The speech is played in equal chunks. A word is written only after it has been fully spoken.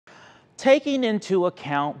taking into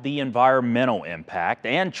account the environmental impact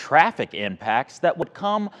and traffic impacts that would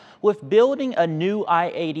come with building a new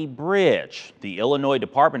I-80 bridge. The Illinois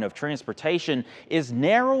Department of Transportation is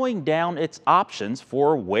narrowing down its options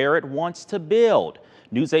for where it wants to build.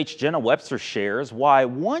 News 8's Jenna Webster shares why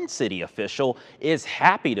one city official is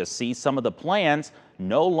happy to see some of the plans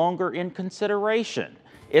no longer in consideration.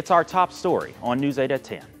 It's our top story on News 8 at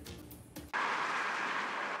 10.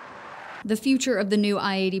 The future of the new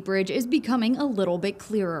I-80 bridge is becoming a little bit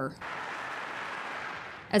clearer,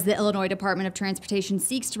 as the Illinois Department of Transportation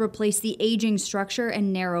seeks to replace the aging structure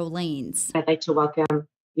and narrow lanes. I'd like to welcome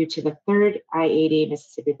you to the third I-80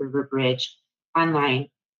 Mississippi River Bridge online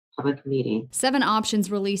public meeting. 7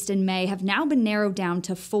 options released in May have now been narrowed down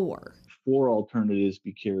to 4. 4 alternatives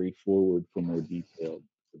be carried forward for more detailed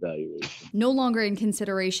evaluation. No longer in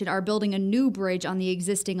consideration are building a new bridge on the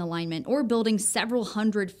existing alignment or building several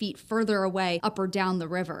hundred feet further away up or down the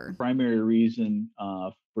river. Primary reason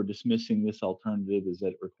for dismissing this alternative is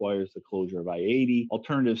that it requires the closure of I-80.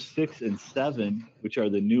 Alternatives 6 and 7, which are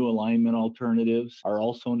the new alignment alternatives, are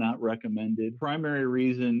also not recommended. Primary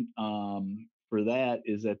reason for that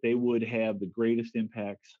is that they would have the greatest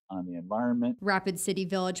impacts on the environment. Rapid City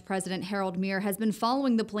Village President Harold Meir has been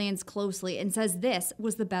following the plans closely and says this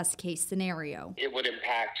was the best case scenario. It would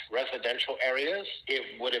impact residential areas. It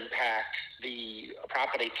would impact the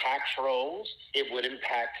property tax rolls. It would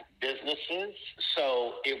impact businesses.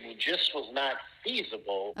 So it just was not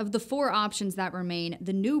feasible. Of the 4 options that remain,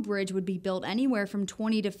 the new bridge would be built anywhere from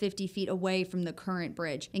 20 to 50 feet away from the current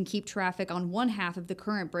bridge and keep traffic on one half of the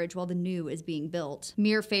current bridge while the new is being built.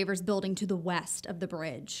 Meir favors building to the west of the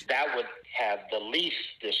bridge. That would have the least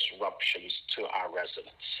disruptions to our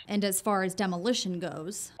residents. And as far as demolition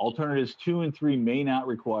goes, alternatives 2 and 3 may not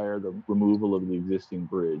require the removal of the existing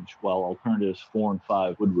bridge, while alternatives 4 and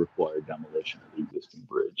 5 would require demolition of the existing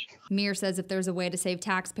bridge. Meir says if there's a way to save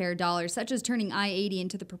taxpayer dollars, such as turning I-80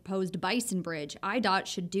 into the proposed Bison Bridge, IDOT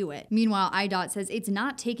should do it. Meanwhile, IDOT says it's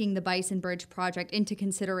not taking the Bison Bridge project into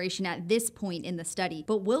consideration at this point in the study,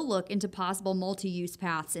 but will look into possible multi-use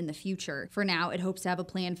paths in the future. For now, it hopes to have a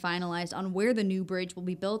plan finalized on where the new bridge will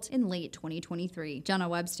be built in late 2023. Jenna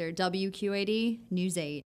Webster, WQAD, News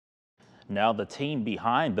 8. Now the team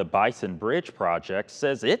behind the Bison Bridge project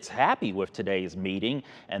says it's happy with today's meeting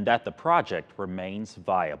and that the project remains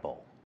viable.